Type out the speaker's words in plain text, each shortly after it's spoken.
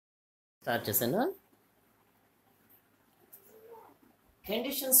Start చేశాను.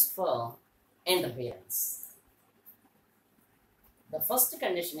 Conditions for interference. The first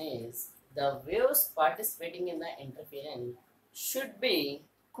condition is the waves participating in the interference should be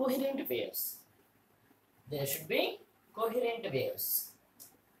coherent waves. There should be coherent waves.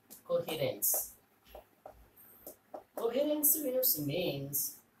 Coherence. Coherence waves means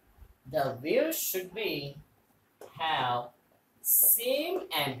the waves should be have same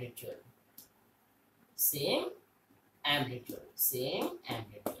amplitude. Same amplitude.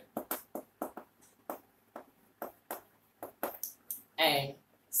 And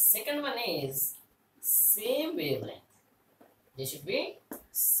second one is same wavelength. They should be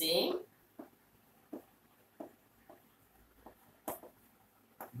same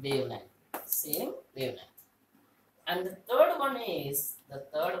wavelength. And the third one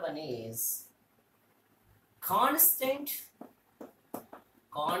is constant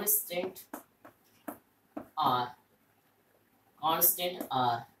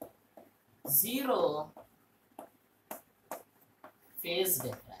or zero phase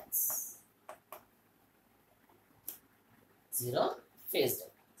difference.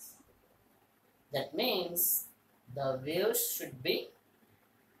 That means the waves should be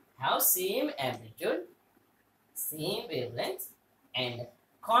have same amplitude, same wavelength, and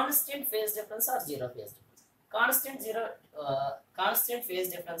constant phase difference or zero phase difference. Constant phase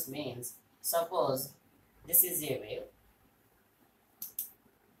difference means, suppose this is a wave,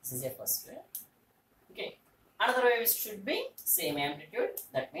 this is a first wave. Okay, another wave should be same amplitude,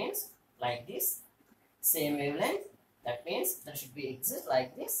 that means like this. Same wavelength, that means that should be exist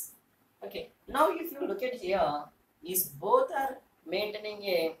like this. Okay, now if you look at here, is both are maintaining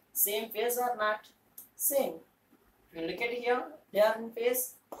a same phase or not? Same. If you look at here, they are in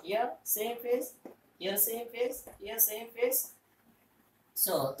phase. Here same phase, here same phase, here same phase.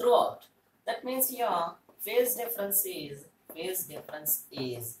 So throughout, that means here phase difference is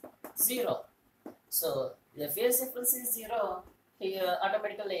 0. So the phase difference is 0. Here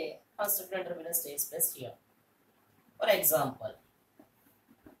automatically constructive interference takes place here. For example,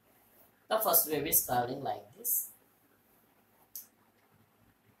 the first wave is traveling like this.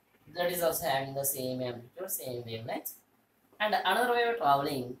 That is also having the same amplitude, same wavelength, and another wave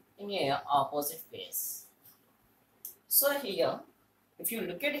traveling in a opposite phase. So here, if you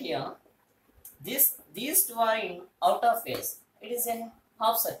look at here, these two are in out of phase. It is a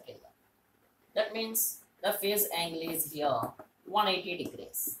half circle. That means the phase angle is here 180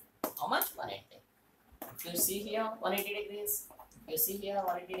 degrees. How much? 180. If you see here 180 degrees, if you see here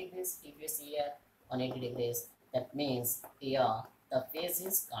 180 degrees, if you see here 180 degrees, that means here the phase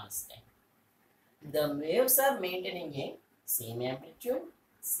is constant. The waves are maintaining a same amplitude,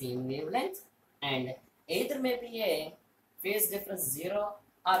 same wavelength, and either may be a phase difference 0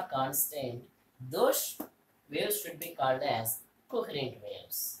 or constant. Those waves should be called as coherent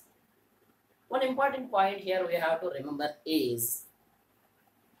waves. One important point here we have to remember is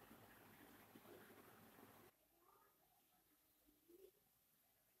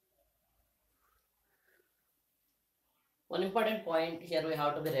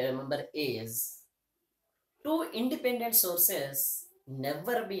two independent sources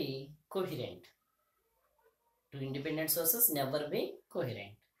never be coherent.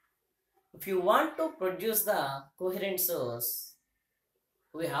 If you want to produce the coherent source,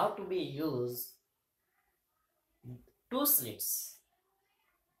 we have to be use two slits.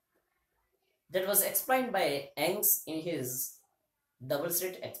 That was explained by Young's in his double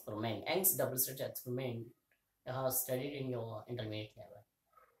slit experiment. You have studied in your intermediate level.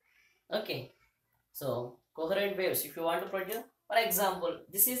 Okay, so coherent waves, if you want to produce, for example,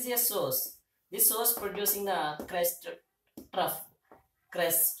 this is a source. This source producing the crest trough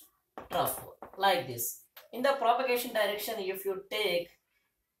like this. In the propagation direction, if you take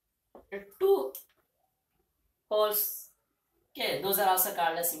two holes, okay, those are also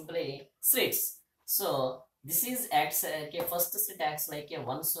called as simply slits. So this is acts, okay, first slit acts like a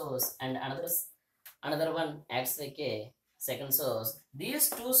one source and another one acts like a second source. These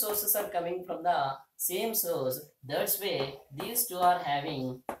two sources are coming from the same source. That's why these two are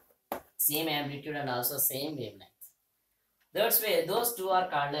having same amplitude and also same wavelength. That's why those two are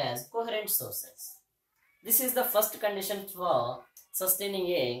called as coherent sources. This is the first condition for sustaining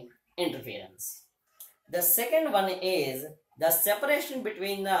a interference. The second one is the separation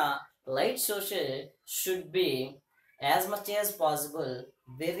between the light sources should be as much as possible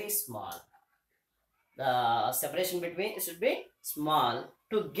very small. The separation between should be small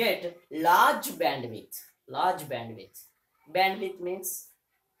to get large bandwidth. Bandwidth means,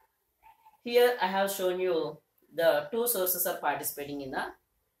 here I have shown you the two sources are participating in the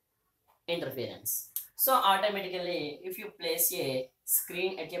interference. So automatically if you place a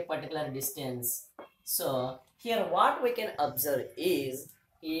screen at a particular distance, so here what we can observe is,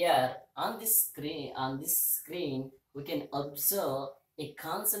 here on this screen we can observe a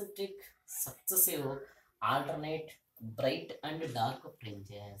concentric successive alternate bright and dark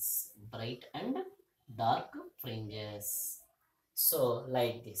fringes, bright and dark fringes. So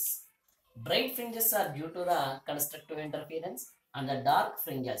like this, bright fringes are due to the constructive interference, and the dark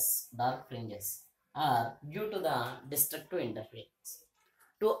fringes are due to the destructive interference.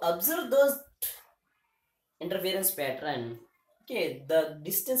 To observe those interference pattern, okay, the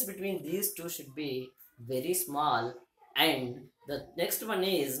distance between these two should be very small, and the next one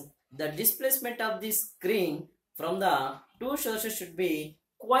is the displacement of the screen from the two sources should be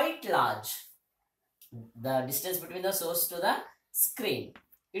quite large. The distance between the source to the screen,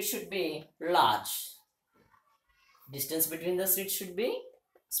 it should be large. Distance between the slits should be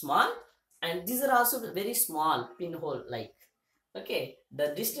small, and these are also very small pinhole like. Okay,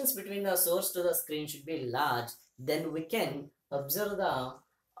 the distance between the source to the screen should be large, then we can observe the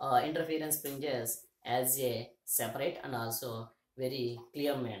interference fringes as a separate and also very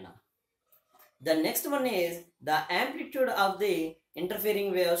clear manner. The next one is the amplitude of the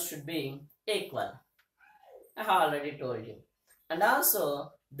interfering waves should be equal. I have already told you. And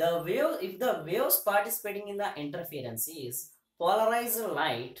also the wave, if the waves participating in the interference is polarized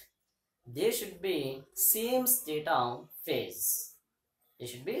light, they should be same state of phase. They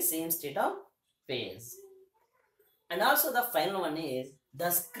should be same state of phase. And also the final one is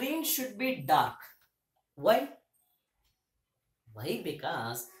the screen should be dark. Why? Why?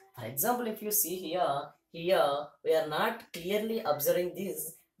 Because for example, if you see here we are not clearly observing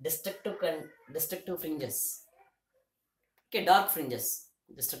these destructive fringes. Okay, dark fringes.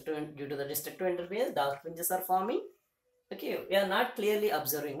 Due to the destructive interference, dark fringes are forming. Okay, we are not clearly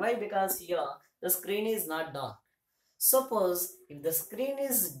observing. Why? Because here the screen is not dark. Suppose if the screen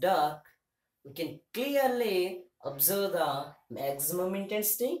is dark, we can clearly observe the maximum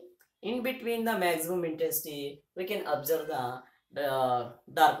intensity. In between the maximum intensity, we can observe the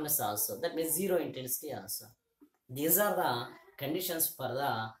darkness also. That means zero intensity also. These are the conditions for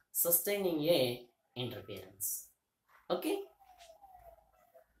the sustaining a interference. Okay.